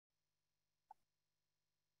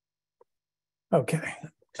Okay.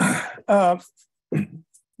 Uh,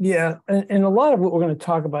 yeah, and a lot of what we're going to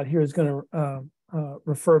talk about here is going to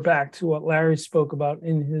refer back to what Larry spoke about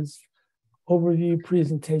in his overview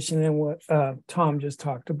presentation and what Tom just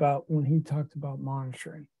talked about when he talked about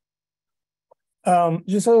monitoring.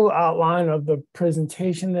 Just a little outline of the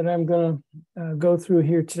presentation that I'm going to go through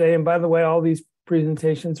here today. And by the way, all these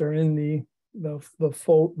presentations are in the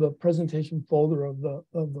presentation folder of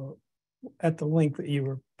the at the link that you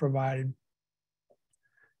were provided.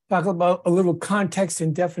 Talk about a little context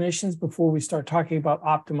and definitions before we start talking about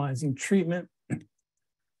optimizing treatment.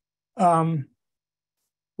 We're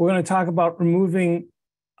going to talk about removing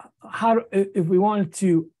if we wanted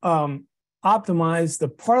to optimize the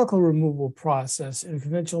particle removal process in a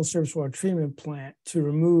conventional surface water treatment plant to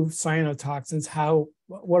remove cyanotoxins,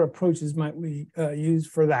 what approaches might we use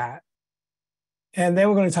for that? And then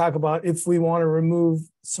we're going to talk about if we want to remove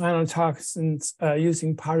cyanotoxins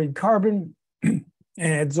using powdered carbon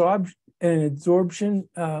and adsorption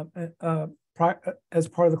as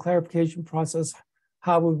part of the clarification process,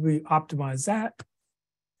 how would we optimize that?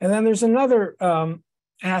 And then there's another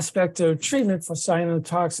aspect of treatment for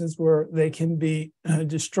cyanotoxins where they can be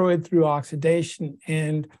destroyed through oxidation.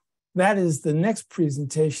 And that is the next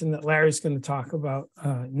presentation that Larry's going to talk about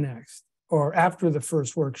next, or after the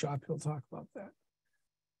first workshop, he'll talk about that.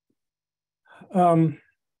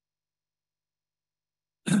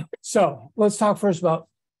 So let's talk first about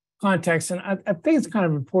context. And I think it's kind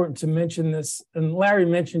of important to mention this, and Larry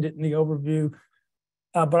mentioned it in the overview,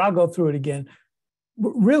 but I'll go through it again.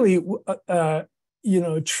 Really,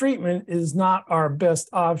 treatment is not our best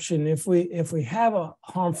option. If we have a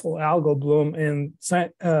harmful algal bloom and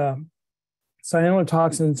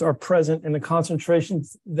cyanotoxins are present in the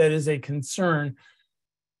concentrations that is a concern,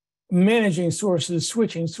 managing sources,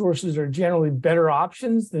 switching sources are generally better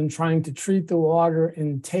options than trying to treat the water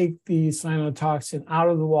and take the cyanotoxin out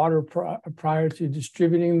of the water prior to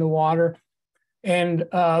distributing the water. And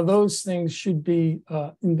those things should be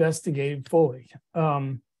investigated fully.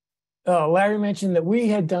 Larry mentioned that we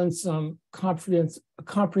had done some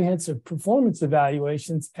comprehensive performance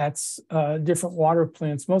evaluations at different water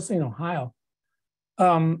plants, mostly in Ohio.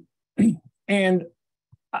 And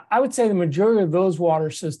I would say the majority of those water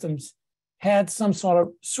systems had some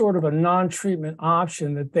sort of a non-treatment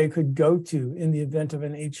option that they could go to in the event of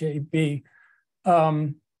an HAB.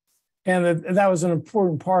 And that was an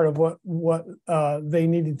important part of what they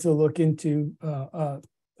needed to look into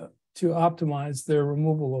to optimize their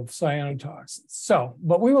removal of cyanotoxins. So,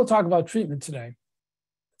 but we will talk about treatment today.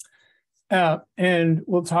 And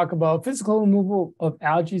we'll talk about physical removal of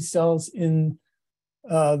algae cells in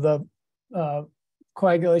the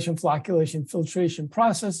coagulation, flocculation, filtration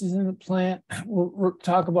processes in the plant. We'll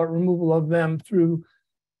talk about removal of them through,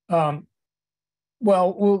 we'll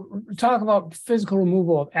talk about physical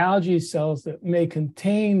removal of algae cells that may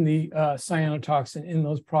contain the cyanotoxin in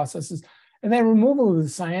those processes, and then removal of the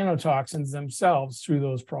cyanotoxins themselves through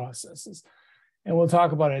those processes. And we'll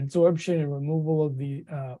talk about adsorption and removal of the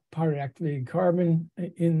powdered activated carbon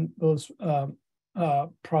in those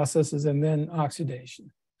processes, and then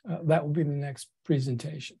oxidation. That will be the next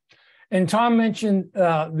presentation. And Tom mentioned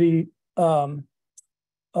the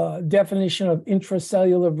definition of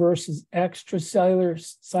intracellular versus extracellular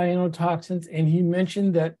cyanotoxins, and he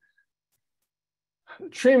mentioned that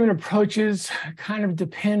treatment approaches kind of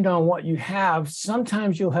depend on what you have.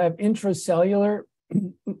 Sometimes you'll have intracellular,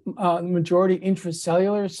 majority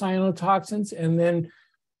intracellular cyanotoxins, and then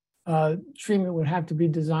treatment would have to be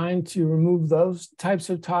designed to remove those types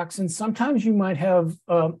of toxins. Sometimes you might have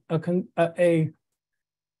a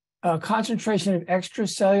concentration of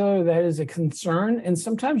extracellular that is a concern, and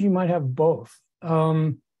sometimes you might have both.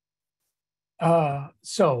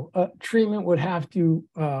 Treatment would have to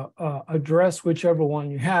address whichever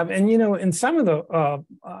one you have. And, in some of the,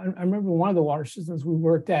 I remember one of the water systems we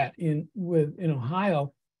worked at in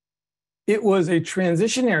Ohio, it was a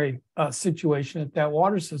transitionary situation at that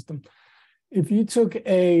water system. If you took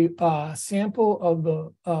a sample of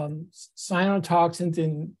the cyanotoxins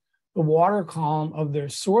in the water column of their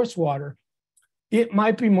source water, it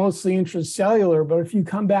might be mostly intracellular, but if you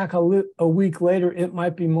come back a week later, it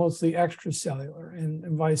might be mostly extracellular, and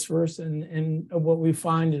vice versa. And what we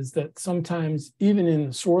find is that sometimes, even in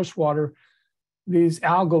the source water, these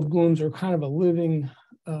algal blooms are kind of a living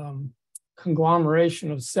conglomeration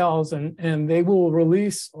of cells, and they will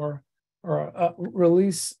release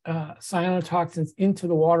release cyanotoxins into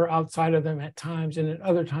the water outside of them at times, and at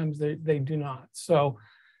other times they do not. So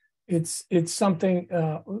it's something,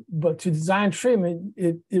 but to design treatment,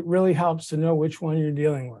 it really helps to know which one you're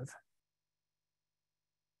dealing with.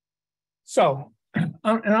 So And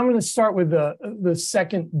I'm going to start with the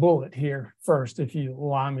second bullet here first, if you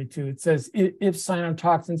allow me to. It says, if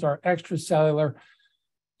cyanotoxins are extracellular,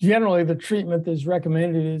 generally the treatment that's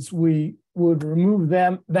recommended is we would remove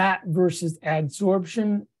that versus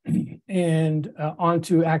adsorption and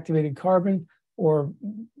onto activated carbon, or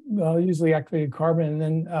usually activated carbon,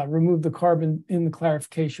 and then remove the carbon in the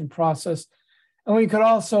clarification process. And we could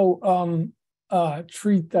also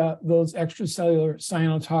treat those extracellular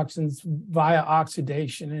cyanotoxins via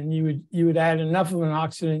oxidation, and you would add enough of an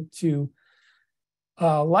oxidant to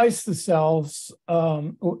lyse the cells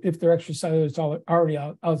if they're extracellular, it's already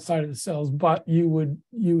outside of the cells. But you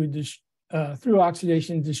would just through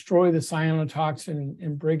oxidation destroy the cyanotoxin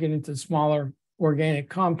and break it into smaller organic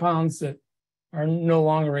compounds that are no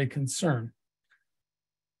longer a concern.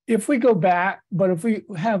 If we go back, but if we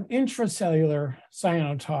have intracellular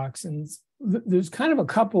cyanotoxins, there's kind of a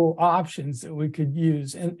couple options that we could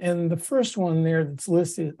use. And the first one there that's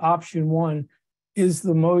listed, option 1, is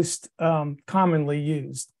the most commonly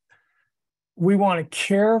used. We want to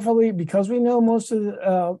carefully, because we know most of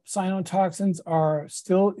the cyanotoxins are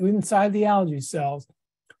still inside the algae cells,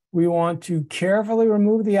 we want to carefully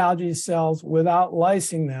remove the algae cells without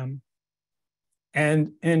lysing them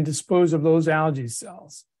and dispose of those algae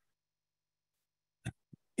cells.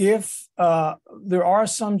 If there are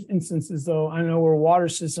some instances, though, I know where water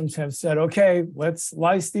systems have said, okay, let's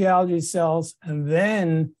lyse the algae cells and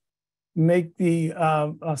then make the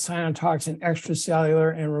cyanotoxin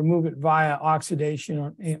extracellular and remove it via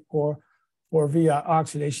oxidation or via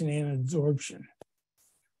oxidation and adsorption.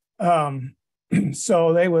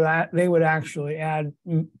 So they would actually add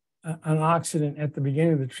an oxidant at the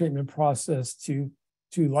beginning of the treatment process to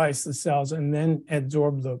lyse the cells and then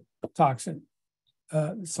adsorb the toxin.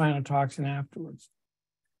 Cyanotoxin afterwards.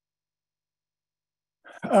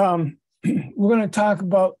 We're going to talk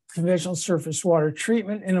about conventional surface water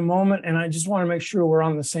treatment in a moment, and I just want to make sure we're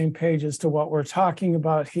on the same page as to what we're talking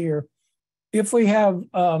about here. If we have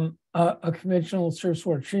a conventional surface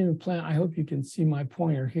water treatment plant, I hope you can see my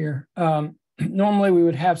pointer here. Normally, we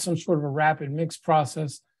would have some sort of a rapid mix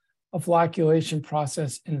process, a flocculation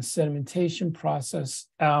process, and a sedimentation process.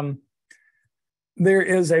 There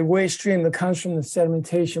is a waste stream that comes from the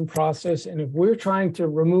sedimentation process. And if we're trying to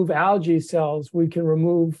remove algae cells, we can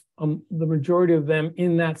remove the majority of them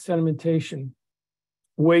in that sedimentation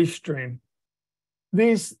waste stream.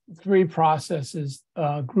 These three processes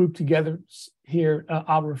grouped together here,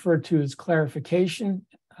 I'll refer to as clarification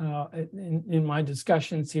in my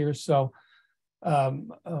discussions here. So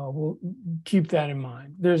we'll keep that in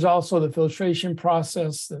mind. There's also the filtration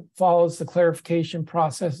process that follows the clarification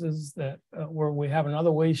processes that where we have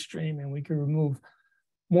another waste stream and we can remove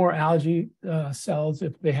more algae cells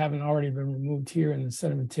if they haven't already been removed here in the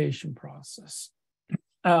sedimentation process.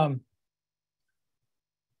 Powdered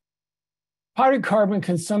carbon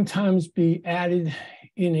can sometimes be added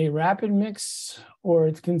in a rapid mix, or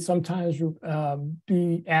it can sometimes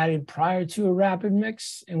be added prior to a rapid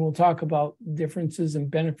mix. And we'll talk about differences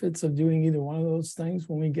and benefits of doing either one of those things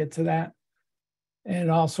when we get to that.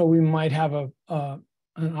 And also we might have an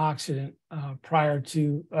oxidant prior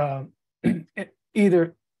to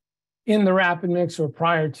either in the rapid mix or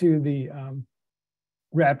prior to the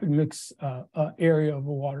rapid mix area of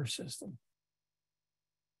a water system.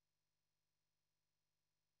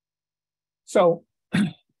 So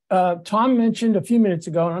Tom mentioned a few minutes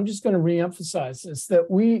ago, and I'm just going to reemphasize this,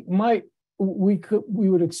 that we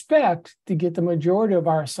would expect to get the majority of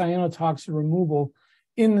our cyanotoxin removal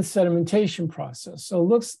in the sedimentation process. So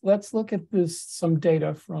let's look at some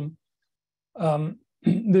data from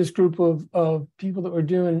this group of people that were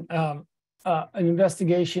doing an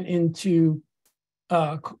investigation into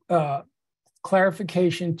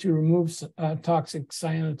clarification to remove toxic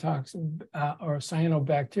cyanotoxin or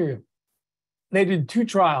cyanobacteria. They did 2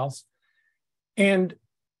 trials, and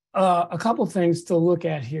a couple things to look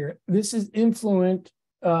at here. This is influent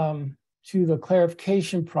to the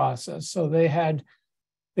clarification process. So they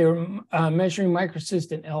were measuring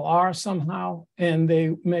microcystin LR somehow, and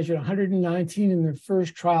they measured 119 in their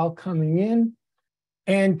first trial coming in,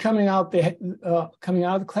 and coming out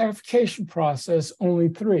of the clarification process, only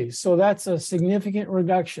 3. So that's a significant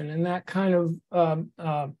reduction, and that kind of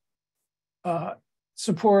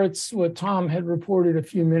supports what Tom had reported a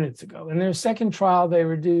few minutes ago. In their second trial, they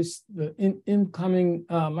reduced the incoming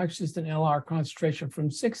microcystin LR concentration from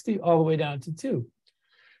 60 all the way down to 2.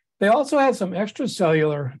 They also had some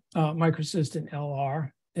extracellular microcystin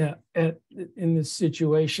LR in this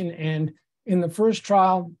situation. And in the first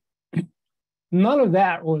trial, none of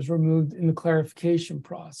that was removed in the clarification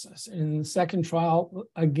process. And in the second trial,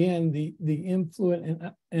 again, the influent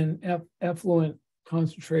and effluent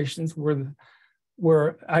concentrations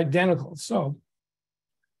were identical. So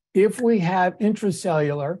if we have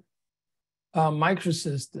intracellular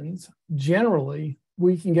microsystems, generally,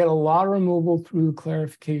 we can get a lot of removal through the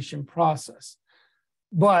clarification process.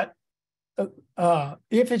 But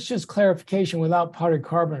if it's just clarification without powdered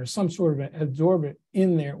carbon or some sort of an adsorbent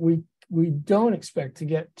in there, we don't expect to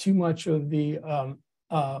get too much of the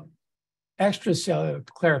extracellular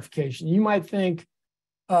clarification. You might think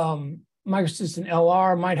microcystin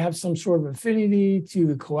LR might have some sort of affinity to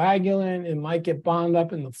the coagulant. It might get bound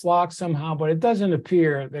up in the floc somehow, but it doesn't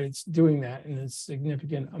appear that it's doing that in a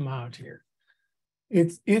significant amount here.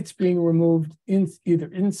 It's being removed either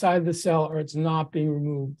inside the cell or it's not being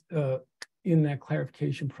removed in that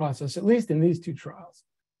clarification process, at least in these two trials.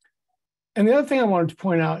 And the other thing I wanted to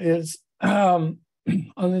point out is on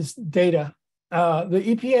this data, the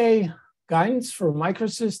EPA guidance for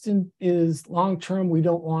microcystin is long-term. We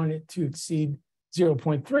don't want it to exceed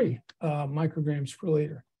 0.3 micrograms per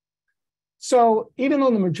liter. So even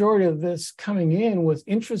though the majority of this coming in was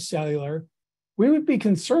intracellular, we would be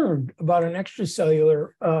concerned about an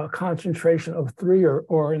extracellular concentration of 3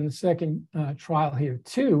 or in the second trial here,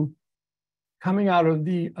 2, coming out of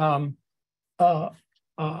the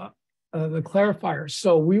clarifier.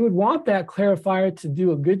 So we would want that clarifier to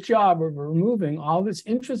do a good job of removing all this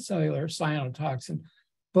intracellular cyanotoxin,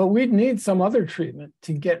 but we'd need some other treatment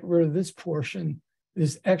to get rid of this portion,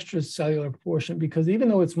 this extracellular portion, because even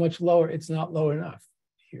though it's much lower, it's not low enough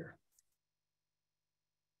here.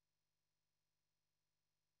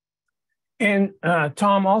 And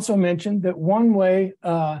Tom also mentioned that one way,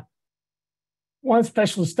 one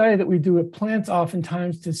special study that we do with plants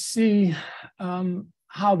oftentimes to see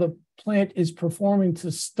how the plant is performing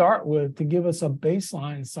to start with, to give us a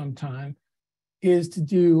baseline sometime, is to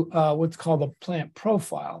do what's called a plant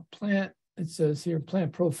profile. It says here,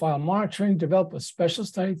 plant profile monitoring, develop a special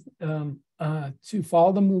study to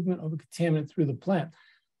follow the movement of a contaminant through the plant.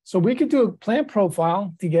 So we could do a plant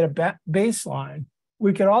profile to get a baseline.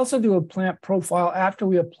 We could also do a plant profile after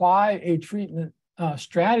we apply a treatment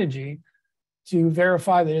strategy to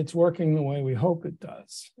verify that it's working the way we hope it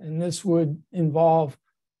does. And this would involve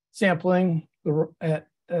sampling the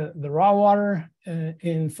raw water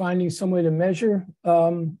and finding some way to measure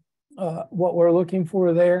what we're looking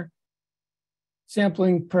for there.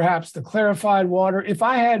 Sampling perhaps the clarified water. If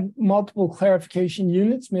I had multiple clarification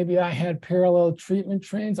units, maybe I had parallel treatment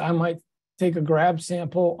trains, I might take a grab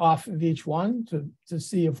sample off of each one to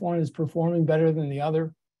see if one is performing better than the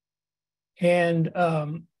other. And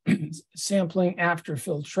sampling after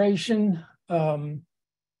filtration.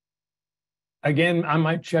 Again, I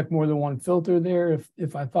might check more than one filter there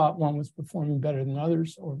if I thought one was performing better than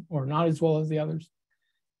others or not as well as the others.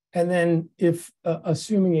 And then if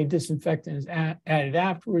assuming a disinfectant is added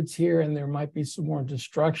afterwards here, and there might be some more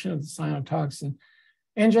destruction of the cyanotoxin,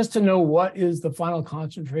 and just to know what is the final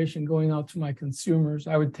concentration going out to my consumers,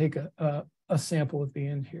 I would take a sample at the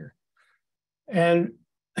end here. And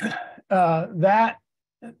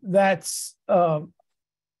that's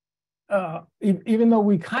even though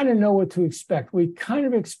we kind of know what to expect, we kind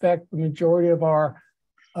of expect the majority of our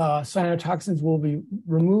cyanotoxins will be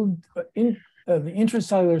removed. The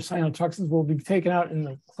intracellular cyanotoxins will be taken out in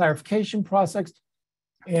the clarification process,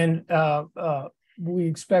 and we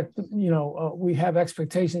expect, we have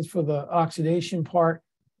expectations for the oxidation part.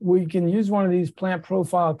 We can use one of these plant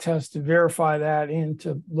profile tests to verify that and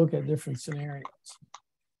to look at different scenarios.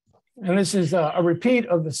 And this is a repeat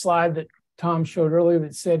of the slide that Tom showed earlier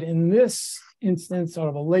that said in this instance out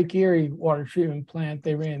of a Lake Erie water treatment plant,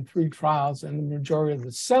 they ran 3 trials and the majority of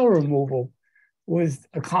the cell removal was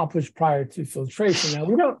accomplished prior to filtration. Now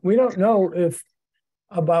we don't know if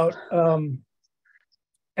about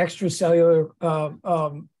extracellular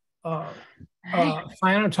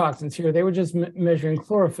cyanotoxins here. They were just measuring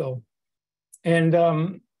chlorophyll,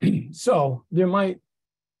 and so there might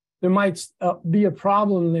be a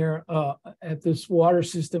problem there at this water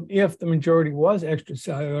system if the majority was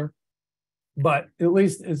extracellular. But at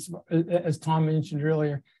least as Tom mentioned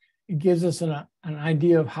earlier, it gives us an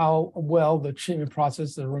idea of how well the treatment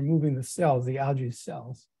process is removing the cells, the algae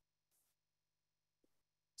cells.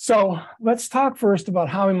 So let's talk first about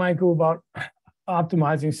how we might go about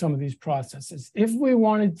optimizing some of these processes. If we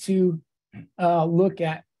wanted to look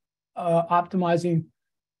at optimizing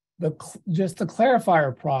just the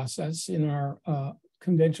clarifier process in our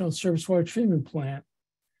conventional surface water treatment plant,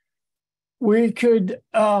 we could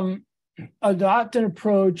adopt an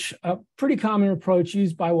approach, a pretty common approach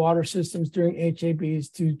used by water systems during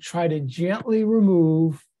HABs to try to gently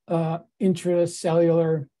remove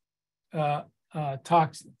intracellular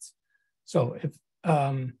toxins. So if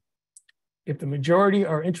If the majority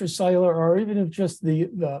are intracellular, or even if just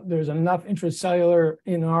there's enough intracellular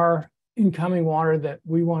in our incoming water that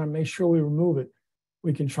we want to make sure we remove it,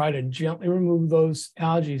 we can try to gently remove those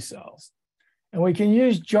algae cells. And we can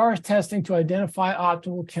use jar testing to identify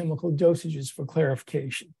optimal chemical dosages for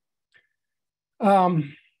clarification.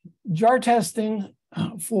 Jar testing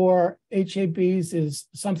for HABs is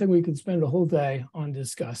something we could spend a whole day on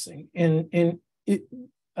discussing.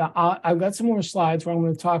 I've got some more slides where I'm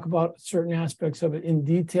going to talk about certain aspects of it in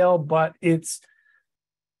detail, but it's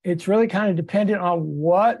really kind of dependent on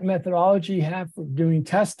what methodology you have for doing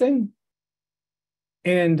testing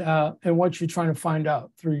and what you're trying to find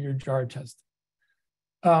out through your jar testing.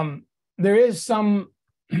 There is some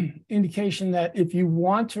indication that if you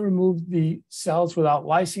want to remove the cells without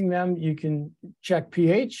lysing them, you can check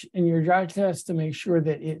pH in your jar test to make sure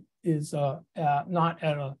that it is not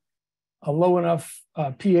at a low enough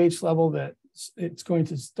pH level that it's going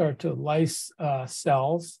to start to lyse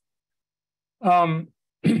cells. Another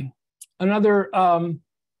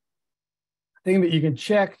thing that you can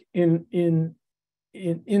check in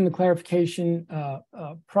the clarification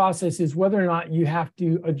process is whether or not you have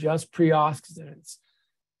to adjust pre-oxidants.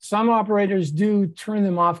 Some operators do turn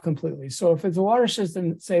them off completely. So if it's a water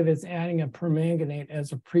system, say that's adding a permanganate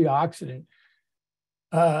as a pre-oxidant,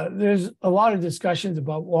 there's a lot of discussions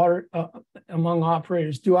about water among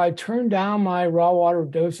operators. Do I turn down my raw water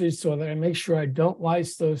dosage so that I make sure I don't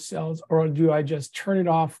lyse those cells, or do I just turn it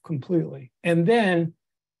off completely? And then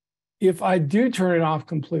if I do turn it off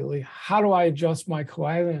completely, how do I adjust my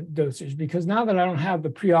coagulant dosage? Because now that I don't have the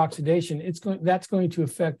pre-oxidation, that's going to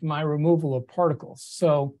affect my removal of particles.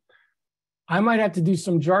 So I might have to do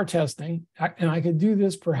some jar testing, and I could do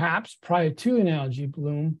this perhaps prior to an algae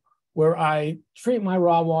bloom, where I treat my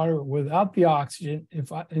raw water without the oxygen.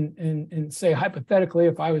 And say hypothetically,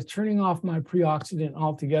 if I was turning off my pre-oxidant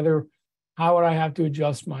altogether, how would I have to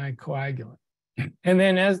adjust my coagulant? And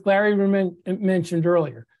then, as Larry mentioned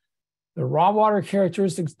earlier, the raw water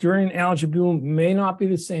characteristics during algae bloom may not be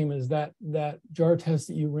the same as that jar test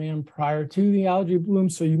that you ran prior to the algae bloom.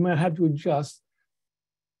 So you might have to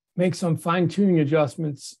make some fine-tuning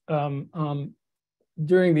adjustments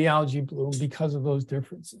during the algae bloom because of those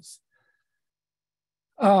differences.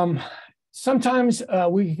 Sometimes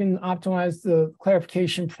we can optimize the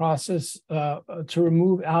clarification process to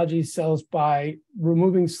remove algae cells by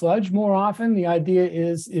removing sludge more often. The idea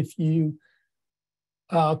is if you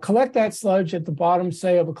collect that sludge at the bottom,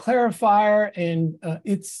 say, of a clarifier, and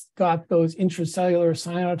it's got those intracellular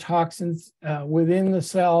cyanotoxins within the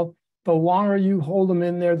cell, the longer you hold them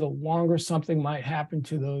in there, the longer something might happen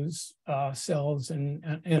to those cells, and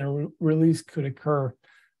a release could occur.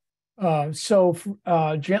 So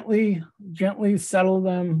gently settle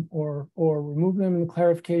them or remove them in the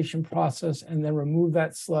clarification process, and then remove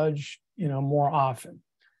that sludge, more often.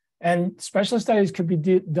 And special studies could be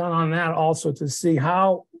done on that also to see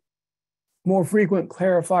how more frequent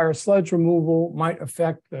clarifier sludge removal might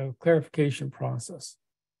affect the clarification process.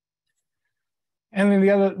 And then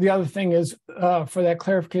the other thing is for that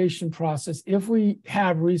clarification process, if we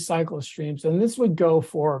have recycle streams, and this would go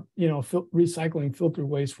for recycling filtered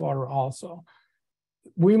wastewater also,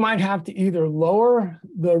 we might have to either lower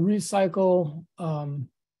the recycle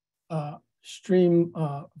stream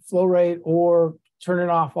flow rate or turn it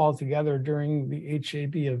off altogether during the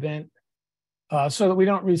HAB event so that we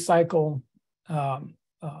don't recycle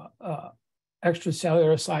extracellular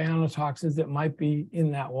cyanotoxins that might be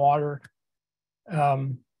in that water,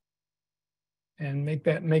 and make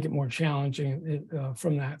it more challenging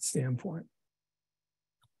from that standpoint.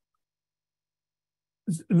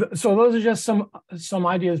 So those are just some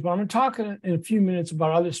ideas, but I'm going to talk in a few minutes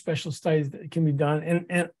about other special studies that can be done,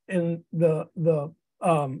 and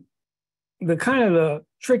the kind of the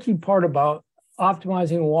tricky part about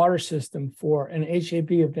optimizing a water system for an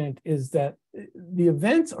HAB event is that the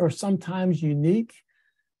events are sometimes unique.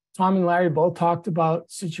 Tom and Larry both talked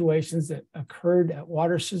about situations that occurred at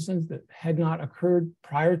water systems that had not occurred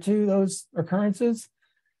prior to those occurrences.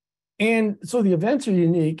 And so the events are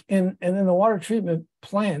unique, and then the water treatment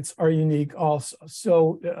plants are unique also.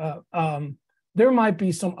 So there might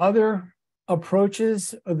be some other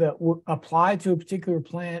approaches that would apply to a particular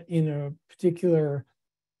plant in a particular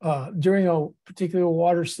during a particular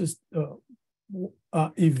water system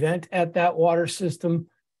event at that water system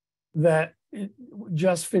that it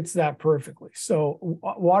just fits that perfectly. So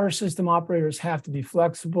water system operators have to be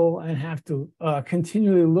flexible and have to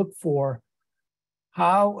continually look for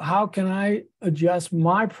how can I adjust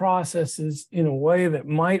my processes in a way that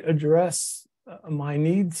might address my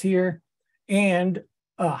needs here, and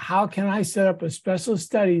how can I set up a special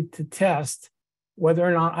study to test whether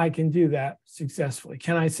or not I can do that successfully.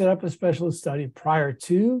 Can I set up a specialist study prior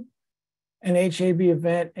to an HAB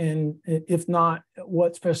event? And if not,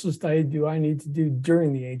 what specialist study do I need to do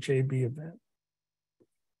during the HAB event?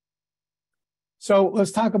 So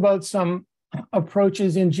let's talk about some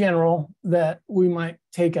approaches in general that we might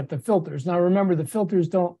take at the filters. Now, remember, the filters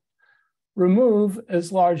don't remove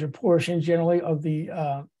as large a portion generally of the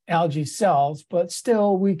algae cells, but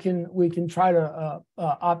still we can try to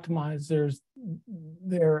optimize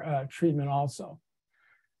their treatment also.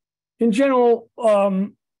 In general,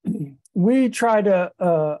 we try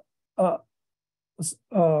to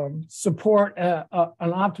support an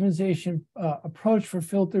optimization approach for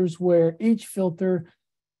filters where each filter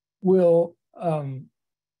will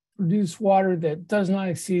produce water that does not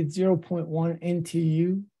exceed 0.1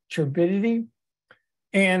 NTU turbidity.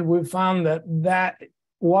 And we've found that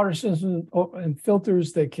water systems and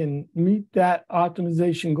filters that can meet that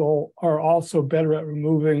optimization goal are also better at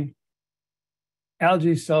removing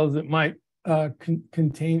algae cells that might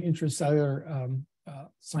contain intracellular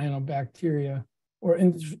cyanobacteria or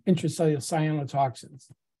intracellular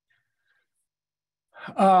cyanotoxins.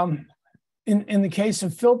 In the case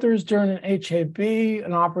of filters during an HAB,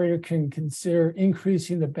 an operator can consider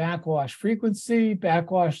increasing the backwash frequency.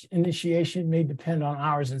 Backwash initiation may depend on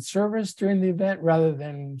hours in service during the event rather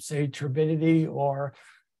than, say, turbidity or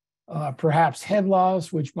perhaps head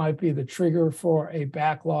loss, which might be the trigger for a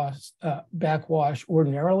backwash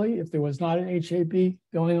ordinarily if there was not an HAB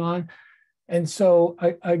going on. And so,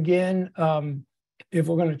 again, if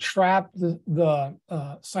we're going to trap the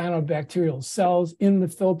cyanobacterial cells in the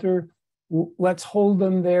filter, let's hold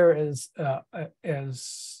them there as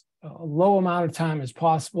low amount of time as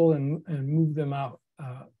possible and move them out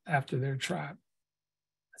after they're trapped.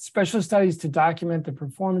 Special studies to document the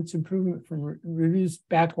performance improvement from reduced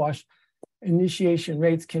backwash initiation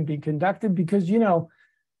rates can be conducted because, you know,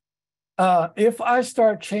 if I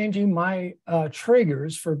start changing my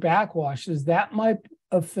triggers for backwashes, that might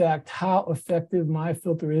affect how effective my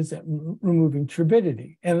filter is at removing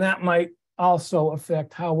turbidity. And that might also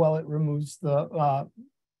affect how well it removes the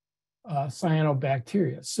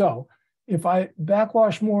cyanobacteria. So if I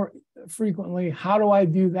backwash more frequently, how do I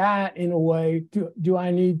do that in a way? Do I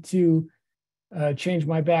need to change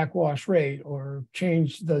my backwash rate or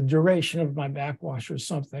change the duration of my backwash or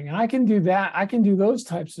something? And I can do that. I can do those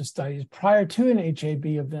types of studies prior to an HAB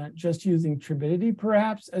event, just using turbidity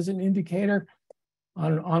perhaps as an indicator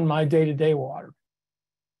on my day-to-day water.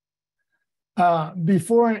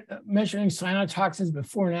 Before measuring cyanotoxins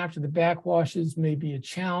before and after the backwashes may be a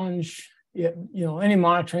challenge. Any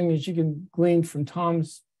monitoring that you can glean from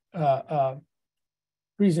Tom's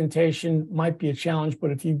presentation might be a challenge,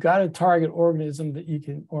 but if you've got a target organism that you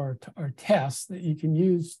can, or test that you can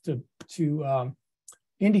use to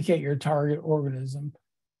indicate your target organism,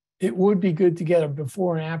 it would be good to get a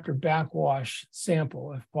before and after backwash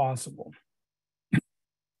sample if possible.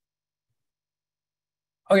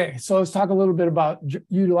 Okay, so let's talk a little bit about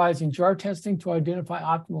utilizing jar testing to identify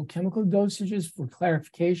optimal chemical dosages for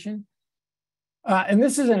clarification. And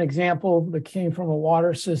this is an example that came from a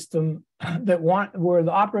water system where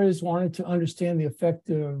the operators wanted to understand the effect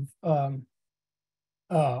of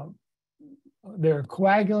their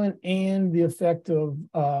coagulant and the effect of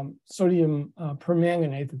sodium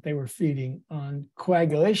permanganate that they were feeding on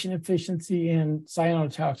coagulation efficiency and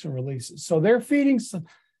cyanotoxin releases. So they're feeding some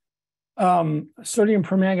sodium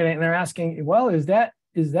permanganate, and they're asking, well, is that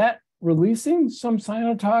releasing some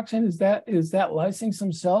cyanotoxin? Is that lysing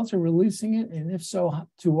some cells or releasing it? And if so,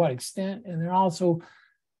 to what extent? And they're also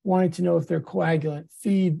wanting to know if their coagulant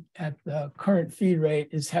feed at the current feed rate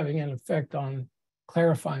is having an effect on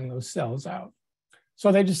clarifying those cells out.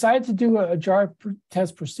 So they decided to do a jar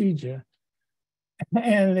test procedure,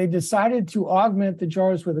 and they decided to augment the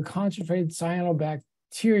jars with a concentrated cyanobacteria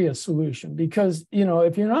solution because,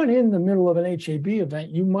 if you're not in the middle of an HAB event,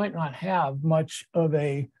 you might not have much of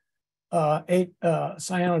a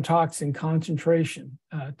cyanotoxin concentration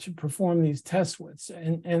to perform these tests with.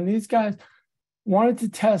 And these guys wanted to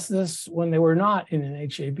test this when they were not in an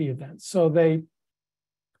HAB event. So they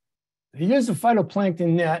used a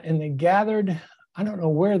phytoplankton net, and they gathered, I don't know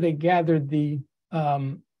where they gathered the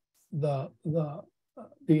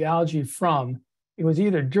algae from. It was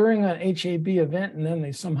either during an HAB event and then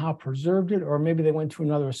they somehow preserved it, or maybe they went to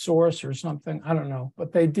another source or something. I don't know,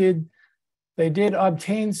 but they did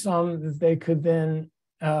obtain some that they could then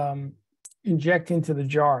inject into the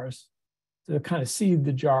jars to kind of seed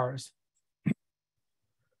the jars.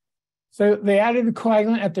 So they added the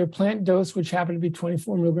coagulant at their plant dose, which happened to be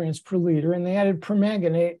 24 milligrams per liter, and they added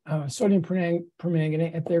permanganate, sodium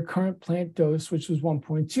permanganate at their current plant dose, which was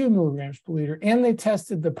 1.2 milligrams per liter. And they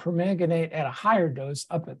tested the permanganate at a higher dose,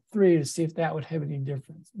 up at 3, to see if that would have any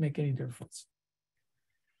difference, make any difference.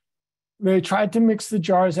 They tried to mix the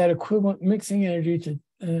jars at equivalent mixing energy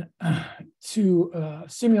to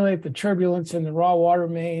simulate the turbulence in the raw water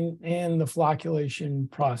main and the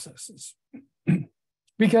flocculation processes.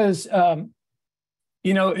 Because,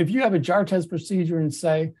 if you have a jar test procedure and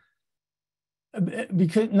say,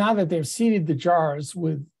 because now that they've seeded the jars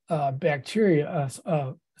with bacteria,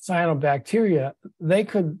 cyanobacteria, they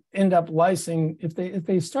could end up lysing, if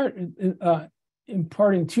they start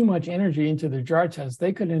imparting too much energy into the jar test,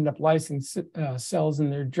 they could end up lysing cells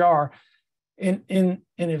in their jar. And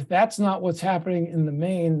if that's not what's happening in the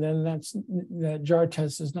main, then that jar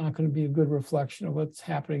test is not going to be a good reflection of what's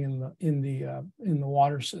happening in the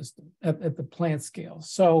water system at the plant scale.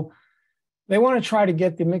 So they want to try to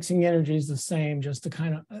get the mixing energies the same, just to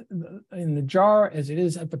kind of in the jar as it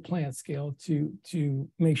is at the plant scale, to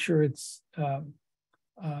make sure it's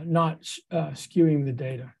not skewing the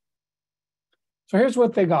data. So here's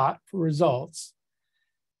what they got for results.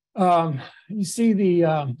 You see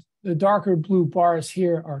the darker blue bars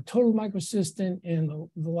here are total microcystin, and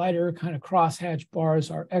the lighter kind of crosshatch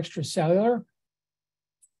bars are extracellular.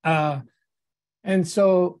 And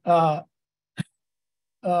so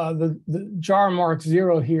the jar mark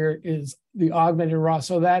 0 here is the augmented raw.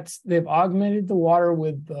 So they've augmented the water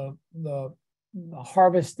with the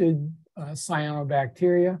harvested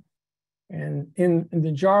cyanobacteria. And in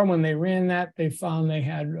the jar, when they ran that, they found they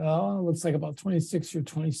had, looks like about 26 or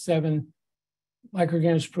 27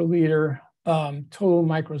 micrograms per liter total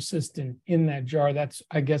microcystin in that jar. That's,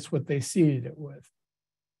 I guess, what they seeded it with.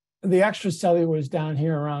 The extracellular was down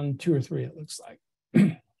here around 2 or 3, it looks like.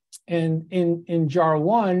 And in jar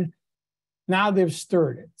 1, now they've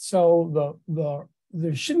stirred it. So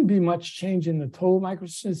there shouldn't be much change in the total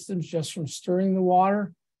microsystems just from stirring the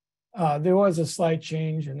water. There was a slight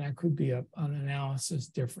change, and that could be an analysis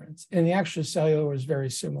difference. And the extracellular was very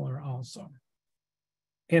similar also.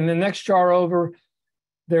 In the next jar over,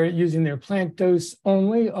 they're using their plant dose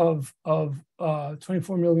only of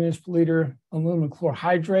 24 milligrams per liter aluminum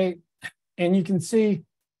chlorohydrate. And you can see,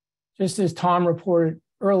 just as Tom reported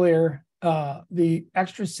earlier, the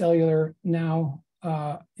extracellular now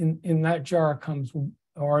in that jar comes,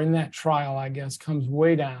 or in that trial, I guess, comes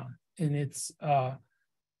way down. And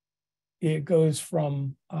it goes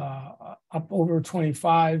from up over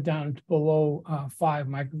 25 down to below 5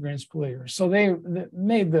 micrograms per liter. So they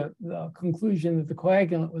made the conclusion that the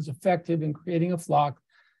coagulant was effective in creating a floc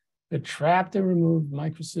that trapped and removed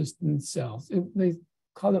microcystin cells. They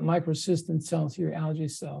call it microcystin cells here, algae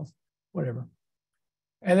cells, whatever.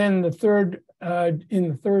 And then in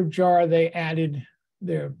the third jar, they added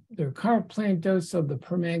their current plant dose of the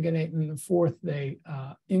permanganate. In the fourth, they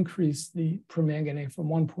increased the permanganate from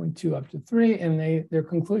 1.2 up to 3. And their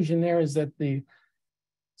conclusion there is that the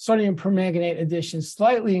sodium permanganate addition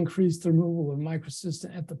slightly increased the removal of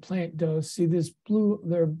microcystin at the plant dose. See, this blue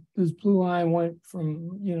line went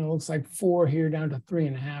from, looks like 4 here down to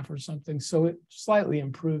 3.5 or something. So it slightly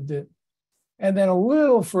improved it. And then a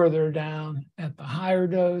little further down at the higher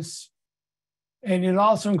dose, and it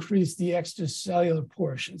also increased the extracellular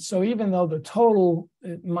portion. So even though the total,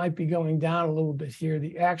 it might be going down a little bit here,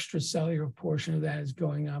 the extracellular portion of that is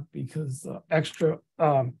going up because the extra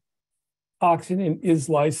oxygen is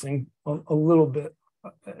lysing a little bit,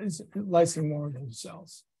 is lysing more of those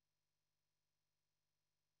cells.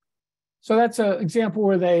 So that's an example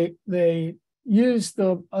where they used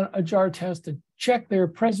a jar test to check their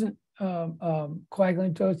present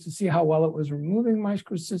coagulant dose to see how well it was removing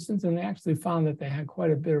microcystins, and they actually found that they had quite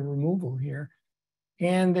a bit of removal here.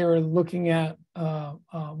 And they were looking at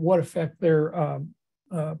what effect their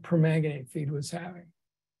permanganate feed was having.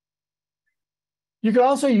 You could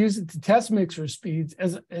also use it to test mixer speeds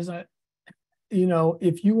if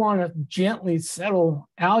you want to gently settle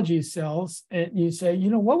algae cells, and you say,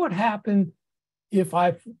 what would happen if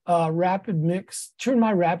I turn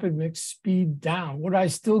my rapid mix speed down? Would I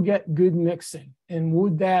still get good mixing? And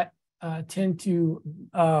would that tend to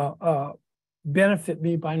benefit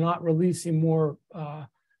me by not releasing more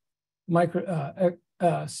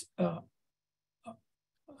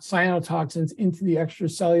cyanotoxins into the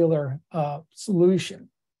extracellular solution?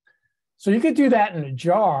 So you could do that in a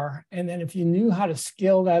jar, and then if you knew how to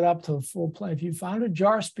scale that up to the full plant, if you found a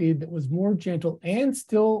jar speed that was more gentle and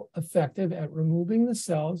still effective at removing the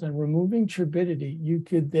cells and removing turbidity, you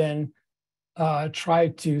could then try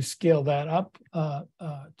to scale that up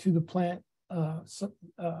to the plant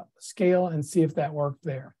scale and see if that worked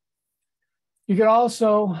there. You could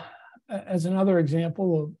also, as another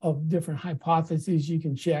example of different hypotheses you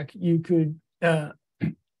can check, you could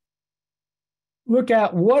look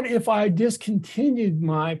at what if I discontinued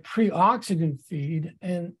my pre-oxidant feed,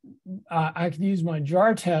 and I could use my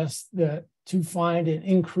jar test to find an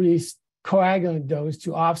increased coagulant dose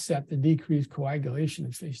to offset the decreased coagulation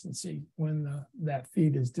efficiency when that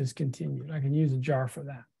feed is discontinued. I can use a jar for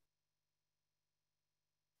that.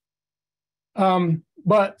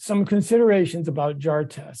 But some considerations about jar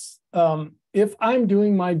tests. If I'm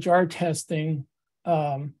doing my jar testing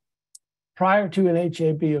prior to an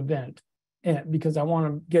HAB event, because I want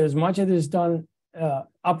to get as much of this done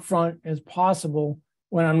upfront as possible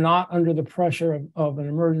when I'm not under the pressure of an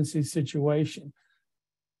emergency situation.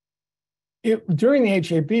 During the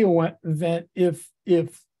HAB event, if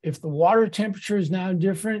the water temperature is now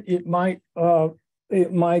different, it might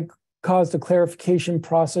cause the clarification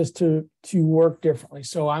process to work differently.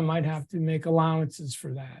 So I might have to make allowances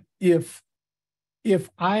for that. If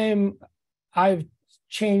I've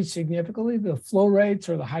changed significantly the flow rates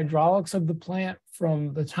or the hydraulics of the plant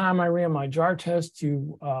from the time I ran my jar test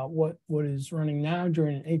to what is running now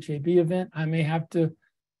during an HAB event, I may have to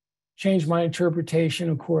change my interpretation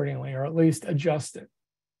accordingly, or at least adjust it.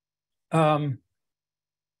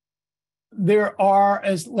 There are,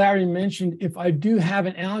 as Larry mentioned, if I do have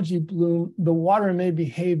an algae bloom, the water may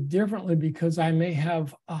behave differently because I may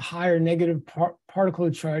have a higher negative particle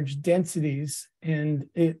charge densities, and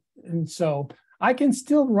so I can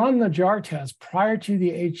still run the jar test prior to the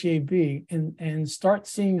HAB and start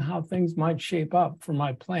seeing how things might shape up for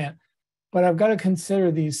my plant. But I've got to consider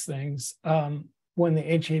these things when the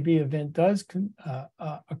HAB event does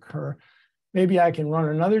occur. Maybe I can run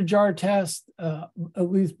another jar test, at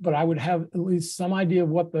least, but I would have at least some idea of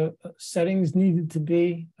what the settings needed to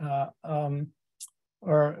be.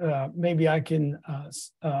 Or maybe I can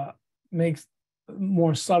make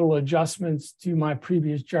more subtle adjustments to my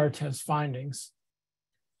previous jar test findings.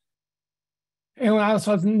 And I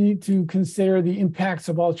also need to consider the impacts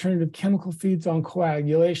of alternative chemical feeds on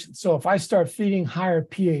coagulation. So if I start feeding higher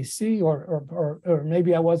PAC, or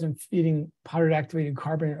maybe I wasn't feeding powdered activated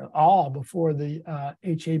carbon at all before the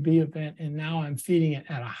HAB event, and now I'm feeding it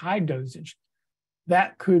at a high dosage,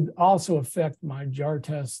 that could also affect my jar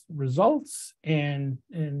test results. And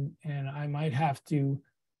I might have to,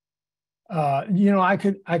 I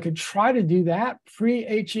could try to do that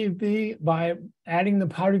pre-HAB by adding the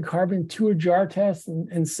powdered carbon to a jar test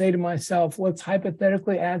and say to myself, let's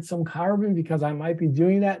hypothetically add some carbon, because I might be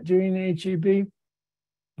doing that during the HAB.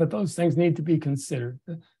 But those things need to be considered.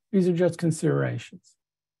 These are just considerations.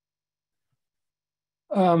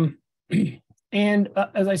 And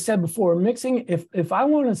as I said before, mixing, if I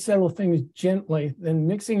want to settle things gently, then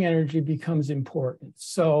mixing energy becomes important.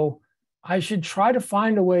 So I should try to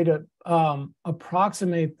find a way to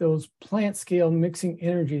approximate those plant scale mixing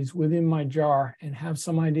energies within my jar and have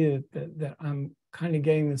some idea that I'm kind of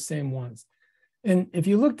getting the same ones. And if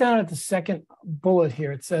you look down at the second bullet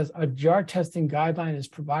here, it says a jar testing guideline is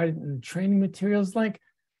provided in the training materials link.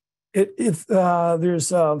 If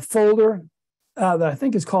there's a folder that I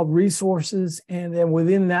think is called resources, and then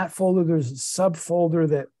within that folder, there's a subfolder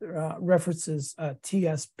that references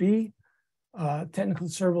TSB, Technical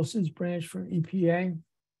Services Branch for EPA.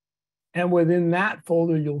 And within that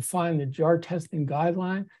folder, you'll find the jar testing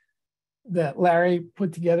guideline that Larry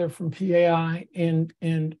put together from PAI. And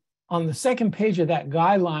on the second page of that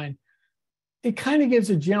guideline, it kind of gives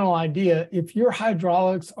a general idea. If your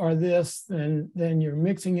hydraulics are this, then your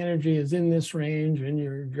mixing energy is in this range, and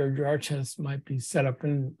your jar test might be set up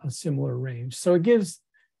in a similar range. So it gives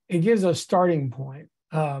a starting point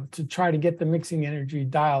to try to get the mixing energy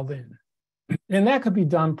dialed in. And that could be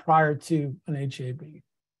done prior to an HAB.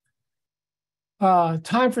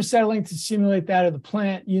 Time for settling to simulate that of the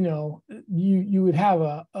plant. You would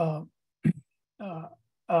have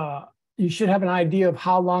you should have an idea of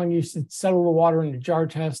how long you should settle the water in the jar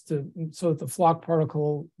test so that the flock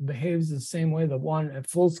particle behaves the same way the one at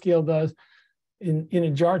full scale does. In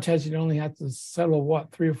a jar test, you only have to settle,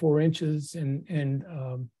 what, 3 or 4 inches, and in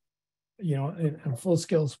a full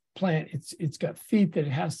scale plant, it's got feet that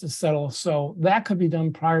it has to settle. So that could be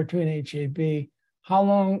done prior to an HAB. How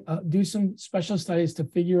long, do some special studies to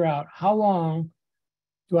figure out how long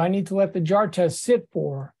do I need to let the jar test sit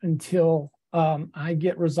for until I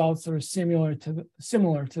get results that are similar to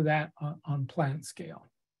that on plant scale.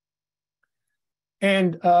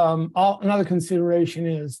 And another consideration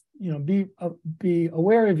is, be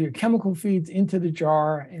aware of your chemical feeds into the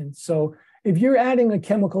jar. And so if you're adding a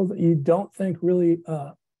chemical that you don't think really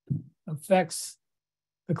affects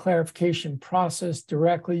the clarification process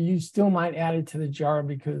directly, you still might add it to the jar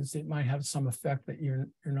because it might have some effect that you're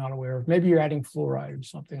not aware of. Maybe you're adding fluoride or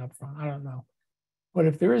something up front. I don't know. But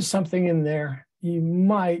if there is something in there, you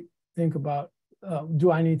might think about, do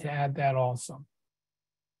I need to add that also?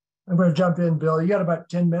 I'm going to jump in, Bill. You got about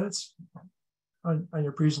 10 minutes on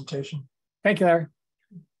your presentation. Thank you, Larry.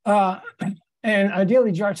 And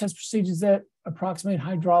ideally, jar test procedures that approximate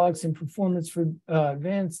hydraulics and performance for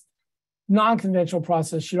advanced non-conventional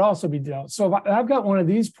process should also be dealt. So if I've got one of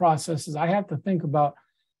these processes, I have to think about,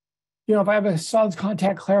 you know, if I have a solids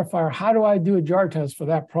contact clarifier, how do I do a jar test for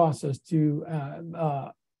that process to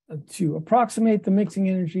approximate the mixing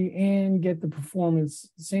energy and get the performance,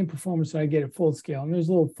 the same performance that I get at full scale? And there's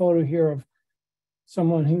a little photo here of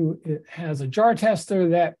someone who has a jar tester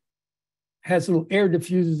that has little air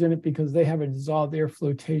diffusers in it because they have a dissolved air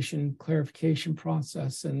flotation clarification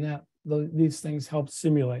process, and that these things help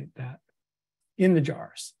simulate that in the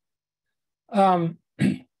jars.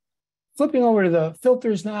 Flipping over to the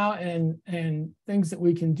filters now and things that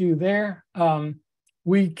we can do there.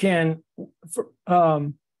 We can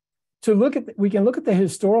look at the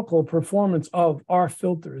historical performance of our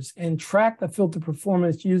filters and track the filter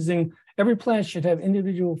performance using, every plant should have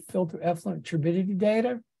individual filter effluent turbidity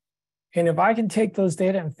data. And if I can take those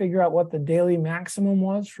data and figure out what the daily maximum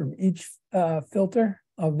was from each filter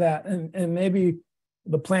of that, and maybe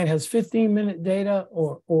the plant has 15-minute data,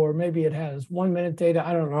 or maybe it has 1 minute data,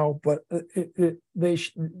 I don't know, but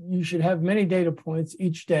you should have many data points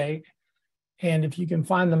each day. And if you can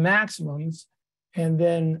find the maximums, and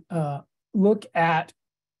then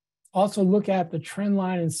also look at the trend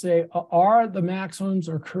line and say, are the maximums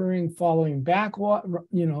occurring following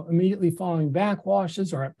immediately following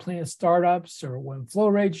backwashes, or at plant startups, or when flow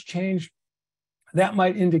rates change? That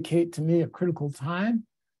might indicate to me a critical time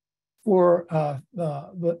for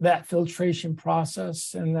that filtration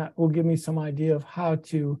process, and that will give me some idea of how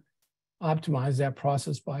to optimize that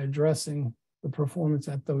process by addressing the performance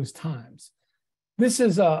at those times. This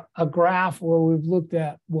is a graph where we've looked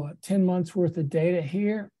at, 10 months worth of data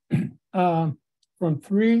here from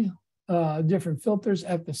 3 different filters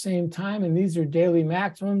at the same time, and these are daily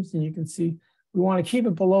maximums, and you can see we want to keep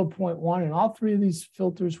it below 0.1, and all 3 of these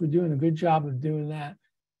filters, we're doing a good job of doing that.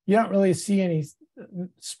 You don't really see any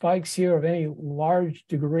spikes here of any large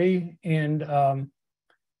degree, and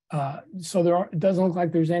so it doesn't look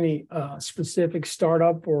like there's any specific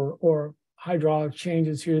startup or hydraulic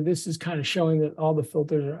changes here. This is kind of showing that all the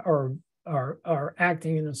filters are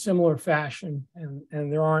acting in a similar fashion,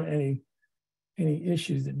 and there aren't any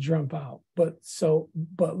issues that jump out. But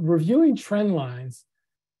reviewing trend lines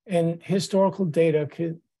and historical data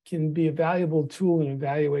can be a valuable tool in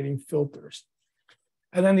evaluating filters.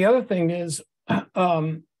 And then the other thing is,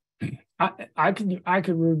 I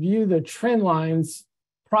could review the trend lines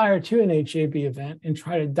prior to an HAB event and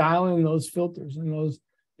try to dial in those filters and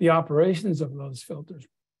the operations of those filters.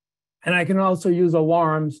 And I can also use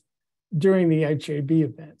alarms during the HAB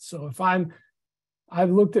event. So if I've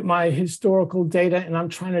looked at my historical data and I'm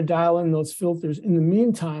trying to dial in those filters, in the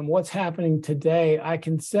meantime, what's happening today, I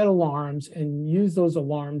can set alarms and use those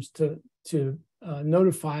alarms to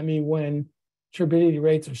notify me when turbidity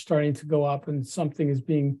rates are starting to go up and something is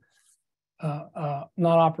being not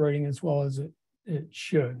operating as well as it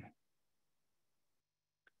should.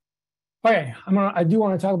 Okay, I do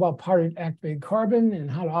want to talk about partially activated carbon and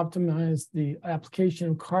how to optimize the application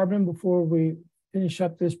of carbon before we finish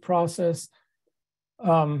up this process.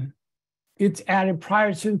 It's added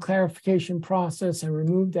prior to the clarification process and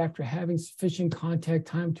removed after having sufficient contact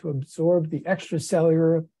time to absorb the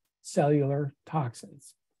extracellular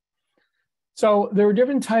toxins. So there are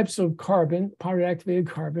different types of carbon, partially activated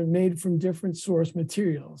carbon, made from different source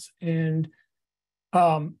materials. And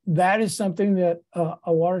that is something that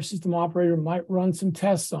a water system operator might run some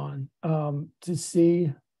tests on to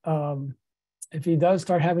see if he does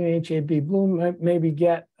start having an HAB bloom, maybe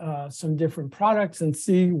get some different products and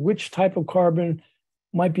see which type of carbon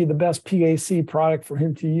might be the best PAC product for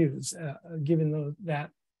him to use, given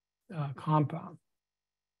that compound.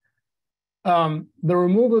 The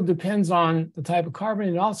removal depends on the type of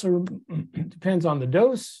carbon. It also depends on the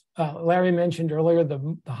dose. Larry mentioned earlier,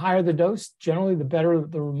 the higher the dose, generally the better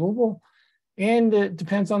the removal. And it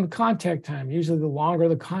depends on the contact time. Usually the longer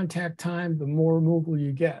the contact time, the more removal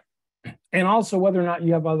you get. And also whether or not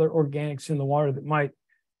you have other organics in the water that might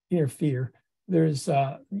interfere. There's, in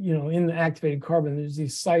the activated carbon, there's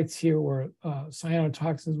these sites here where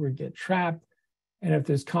cyanotoxins would get trapped. And if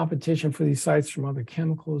there's competition for these sites from other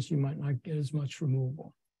chemicals, you might not get as much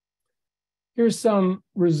removal. Here's some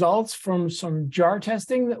results from some jar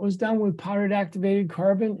testing that was done with powdered activated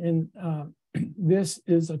carbon. And this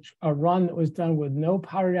is a run that was done with no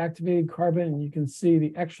powdered activated carbon, and you can see the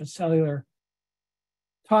extracellular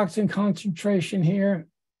toxin concentration here.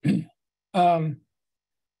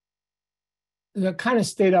 That kind of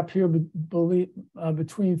stayed up here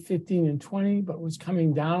between 15 and 20, but was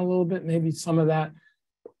coming down a little bit. Maybe some of that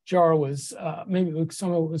jar was, maybe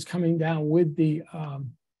some of it was coming down with the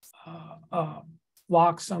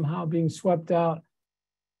flock somehow being swept out.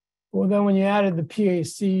 Well, then when you added the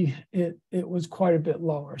PAC, it was quite a bit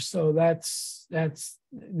lower. So that's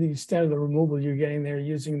the extent of the removal you're getting there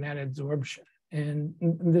using that adsorption. And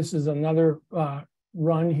this is another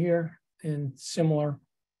run here in similar.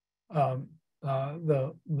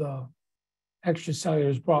 The extracellular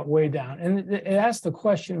is brought way down, and it asks the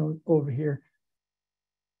question over here: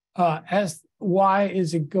 as why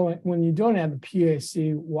is it going when you don't have the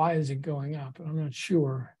PAC? Why is it going up? And I'm not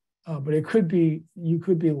sure, but it could be you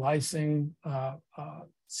could be lysing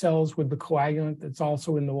cells with the coagulant that's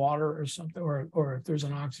also in the water or something, or if there's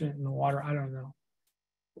an oxidant in the water, I don't know.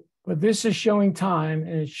 But this is showing time,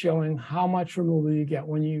 and it's showing how much removal you get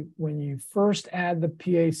when you first add the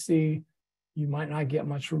PAC. You might not get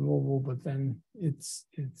much removal, but then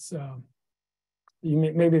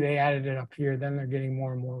maybe they added it up here. Then they're getting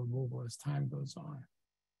more and more removal as time goes on.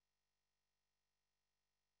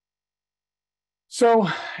 So,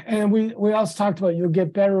 and we also talked about you'll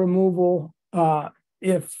get better removal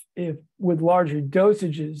if with larger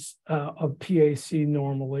dosages of PAC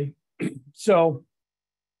normally. So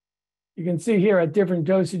you can see here at different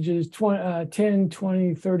dosages, 10,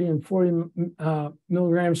 20, 30, and 40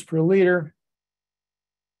 milligrams per liter.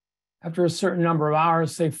 After a certain number of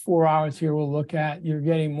hours, say 4 hours here, we'll look at, you're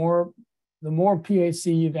getting more, the more PAC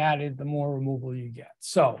you've added, the more removal you get.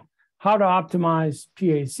 So how to optimize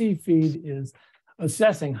PAC feed is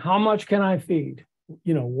assessing how much can I feed?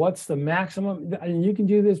 You know, what's the maximum? And you can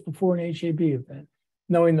do this before an HAB event.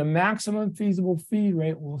 Knowing the maximum feasible feed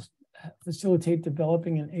rate will facilitate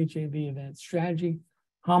developing an HAB event strategy.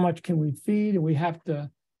 How much can we feed? And we have to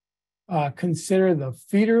consider the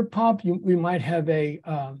feeder pump. We might have a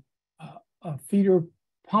feeder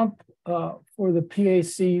pump for the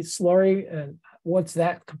PAC slurry, and what's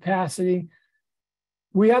that capacity?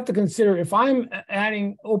 We have to consider if I'm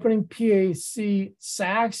opening PAC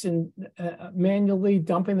sacks and manually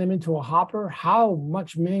dumping them into a hopper, how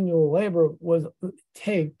much manual labor would it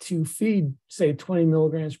take to feed, say, 20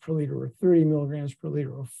 milligrams per liter or 30 milligrams per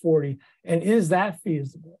liter or 40? And is that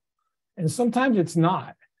feasible? And sometimes it's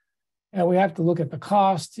not. And we have to look at the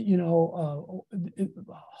cost. You know,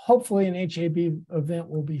 hopefully an HAB event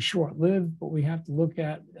will be short-lived, but we have to look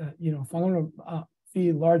at, you know, if I'm going to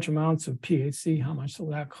feed large amounts of PAC, how much will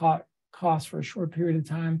that cost for a short period of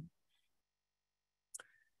time?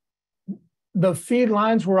 The feed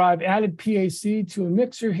lines where I've added PAC to a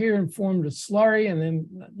mixer here and formed a slurry, and then,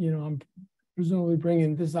 you know, I'm presumably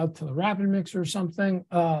bringing this out to the rapid mixer or something,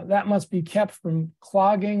 that must be kept from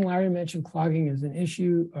clogging. Larry mentioned clogging is an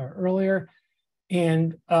issue earlier.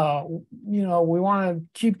 And, you know, we want to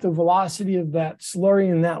keep the velocity of that slurry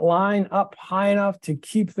in that line up high enough to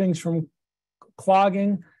keep things from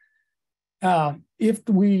clogging. If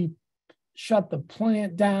we shut the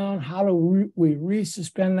plant down, how do we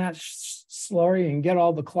resuspend that slurry and get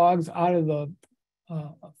all the clogs out of the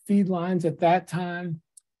feed lines at that time?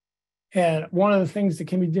 And one of the things that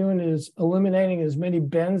can be doing is eliminating as many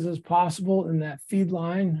bends as possible in that feed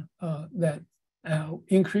line.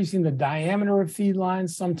 Increasing the diameter of feed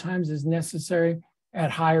lines sometimes is necessary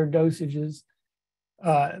at higher dosages.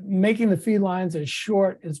 Making the feed lines as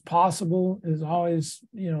short as possible is always,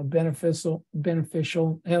 you know, beneficial.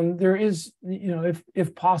 And there is, you know,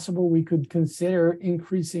 if possible, we could consider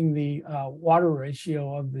increasing the water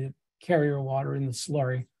ratio of the carrier water in the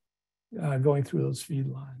slurry going through those feed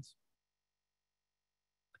lines.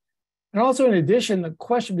 And also, in addition, the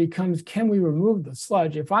question becomes, can we remove the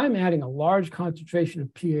sludge? If I'm adding a large concentration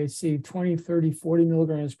of PAC, 20, 30, 40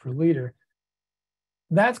 milligrams per liter,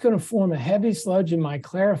 that's going to form a heavy sludge in my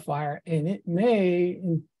clarifier, and it may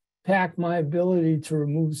impact my ability to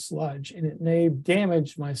remove sludge, and it may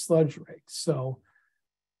damage my sludge rate. So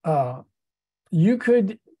you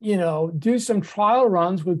could, you know, do some trial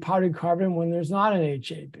runs with powdered carbon when there's not an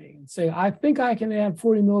HAB and say, I think I can add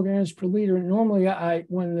 40 milligrams per liter. Normally,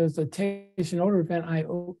 when there's a taste and odor event,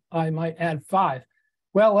 I might add 5.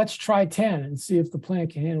 Well, let's try 10 and see if the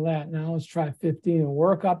plant can handle that. Now let's try 15 and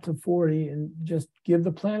work up to 40 and just give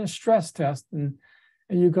the plant a stress test. And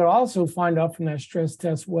you could also find out from that stress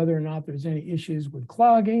test whether or not there's any issues with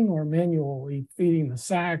clogging or manually feeding the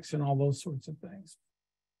sacks and all those sorts of things.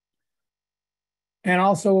 And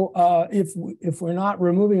also, if we're not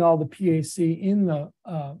removing all the PAC in the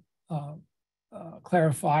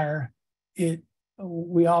clarifier,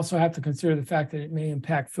 we also have to consider the fact that it may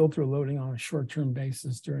impact filter loading on a short-term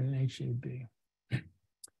basis during an HAB.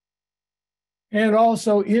 And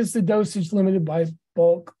also, is the dosage limited by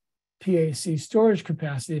bulk PAC storage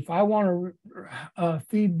capacity? If I want to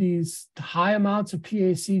feed these high amounts of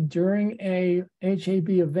PAC during a HAB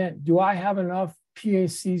event, do I have enough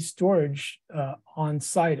PAC storage on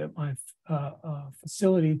site at my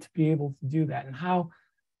facility to be able to do that? And how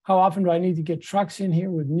often do I need to get trucks in here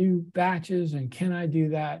with new batches, and can I do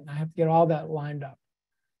that? And I have to get all that lined up.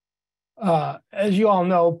 As you all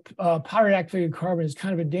know, powdered activated carbon is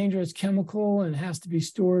kind of a dangerous chemical and has to be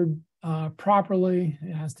stored properly.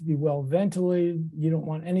 It has to be well ventilated. You don't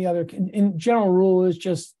want any other, in general rule is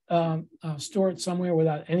just store it somewhere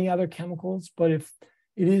without any other chemicals. But if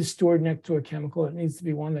it is stored next to a chemical, it needs to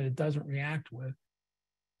be one that it doesn't react with.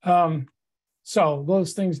 So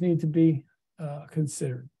those things need to be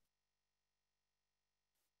considered.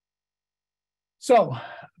 So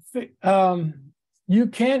you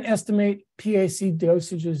can estimate PAC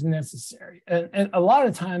dosages necessary. And a lot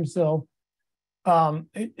of times though, and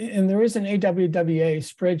there is an AWWA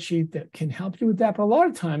spreadsheet that can help you with that, but a lot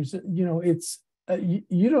of times, you know, it's,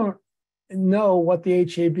 you don't know what the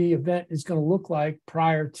HAB event is going to look like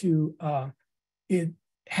prior to it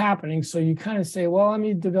happening. So you kind of say, well, let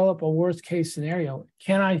me develop a worst case scenario.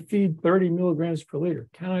 Can I feed 30 milligrams per liter?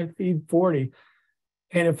 Can I feed 40?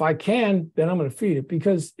 And if I can, then I'm going to feed it,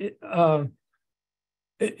 because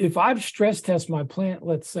if I've stress test my plant,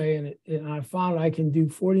 let's say, and I found I can do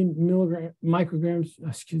 40 milligrams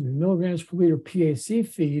per liter PAC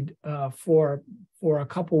feed for a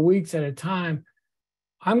couple of weeks at a time,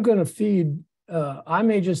 I'm going to feed. I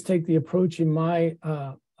may just take the approach in my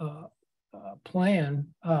plan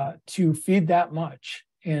to feed that much,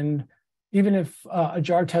 and even if a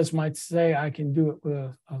jar test might say I can do it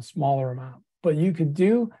with a smaller amount, but you could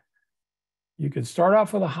start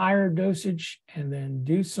off with a higher dosage and then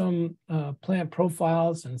do some plant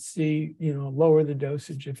profiles and see, you know, lower the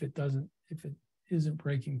dosage if it isn't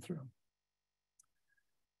breaking through.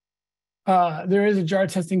 There is a jar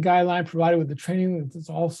testing guideline provided with the training that's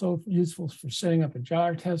also useful for setting up a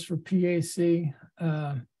jar test for PAC.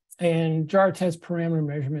 And jar test parameter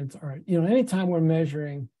measurements are, you know, anytime we're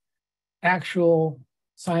measuring actual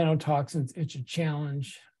cyanotoxins, it's a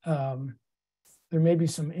challenge. There may be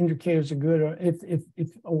some indicators are good, or if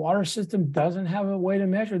a water system doesn't have a way to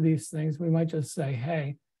measure these things, we might just say,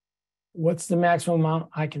 hey, what's the maximum amount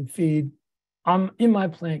I can feed? I'm in my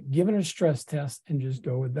plant, given a stress test, and just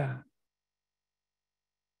go with that.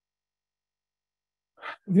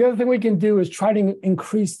 The other thing we can do is try to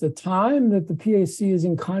increase the time that the PAC is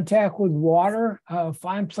in contact with water.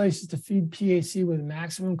 Find places to feed PAC with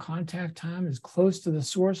maximum contact time as close to the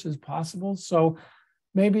source as possible. So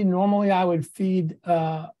maybe normally I would feed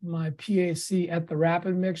my PAC at the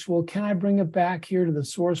rapid mix. Well, can I bring it back here to the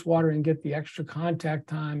source water and get the extra contact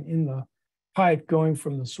time in the pipe going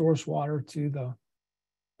from the source water to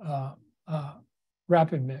the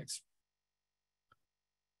rapid mix?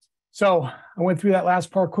 So I went through that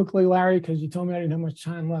last part quickly, Larry, because you told me I didn't have much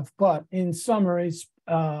time left. But in summary,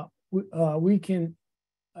 we can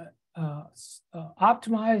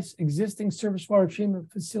optimize existing surface water treatment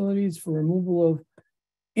facilities for removal of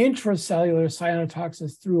intracellular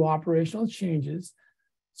cyanotoxins through operational changes.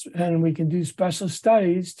 And we can do special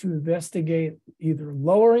studies to investigate either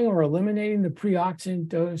lowering or eliminating the pre-oxidant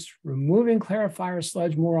dose, removing clarifier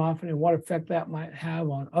sludge more often, and what effect that might have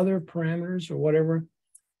on other parameters or whatever.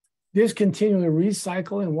 Discontinuing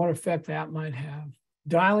recycle and what effect that might have.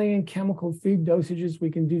 Dialing in chemical feed dosages, we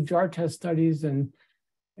can do jar test studies and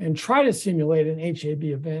try to simulate an HAB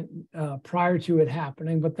event prior to it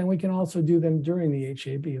happening, but then we can also do them during the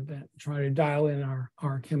HAB event, try to dial in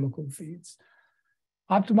our chemical feeds.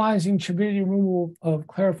 Optimizing turbidity removal of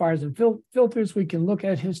clarifiers and filters, we can look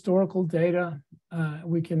at historical data.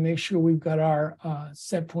 We can make sure we've got our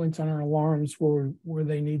set points on our alarms where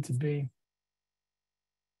they need to be.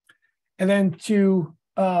 And then to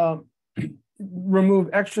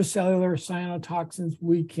remove extracellular cyanotoxins,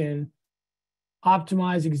 we can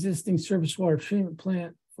optimize existing surface water treatment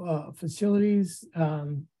plant facilities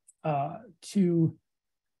to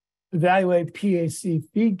evaluate PAC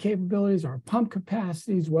feed capabilities, our pump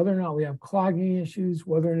capacities, whether or not we have clogging issues,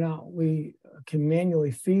 whether or not we can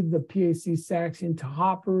manually feed the PAC sacks into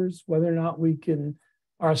hoppers, whether or not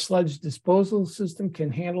our sludge disposal system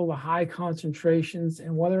can handle the high concentrations,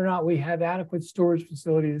 and whether or not we have adequate storage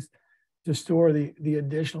facilities to store the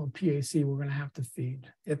additional PAC we're going to have to feed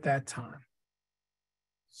at that time.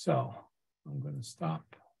 So I'm going to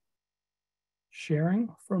stop sharing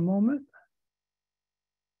for a moment.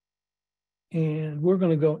 and we're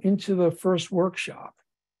going to go into the first workshop.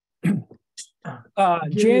 Give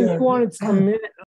Jan, me you wanted a minute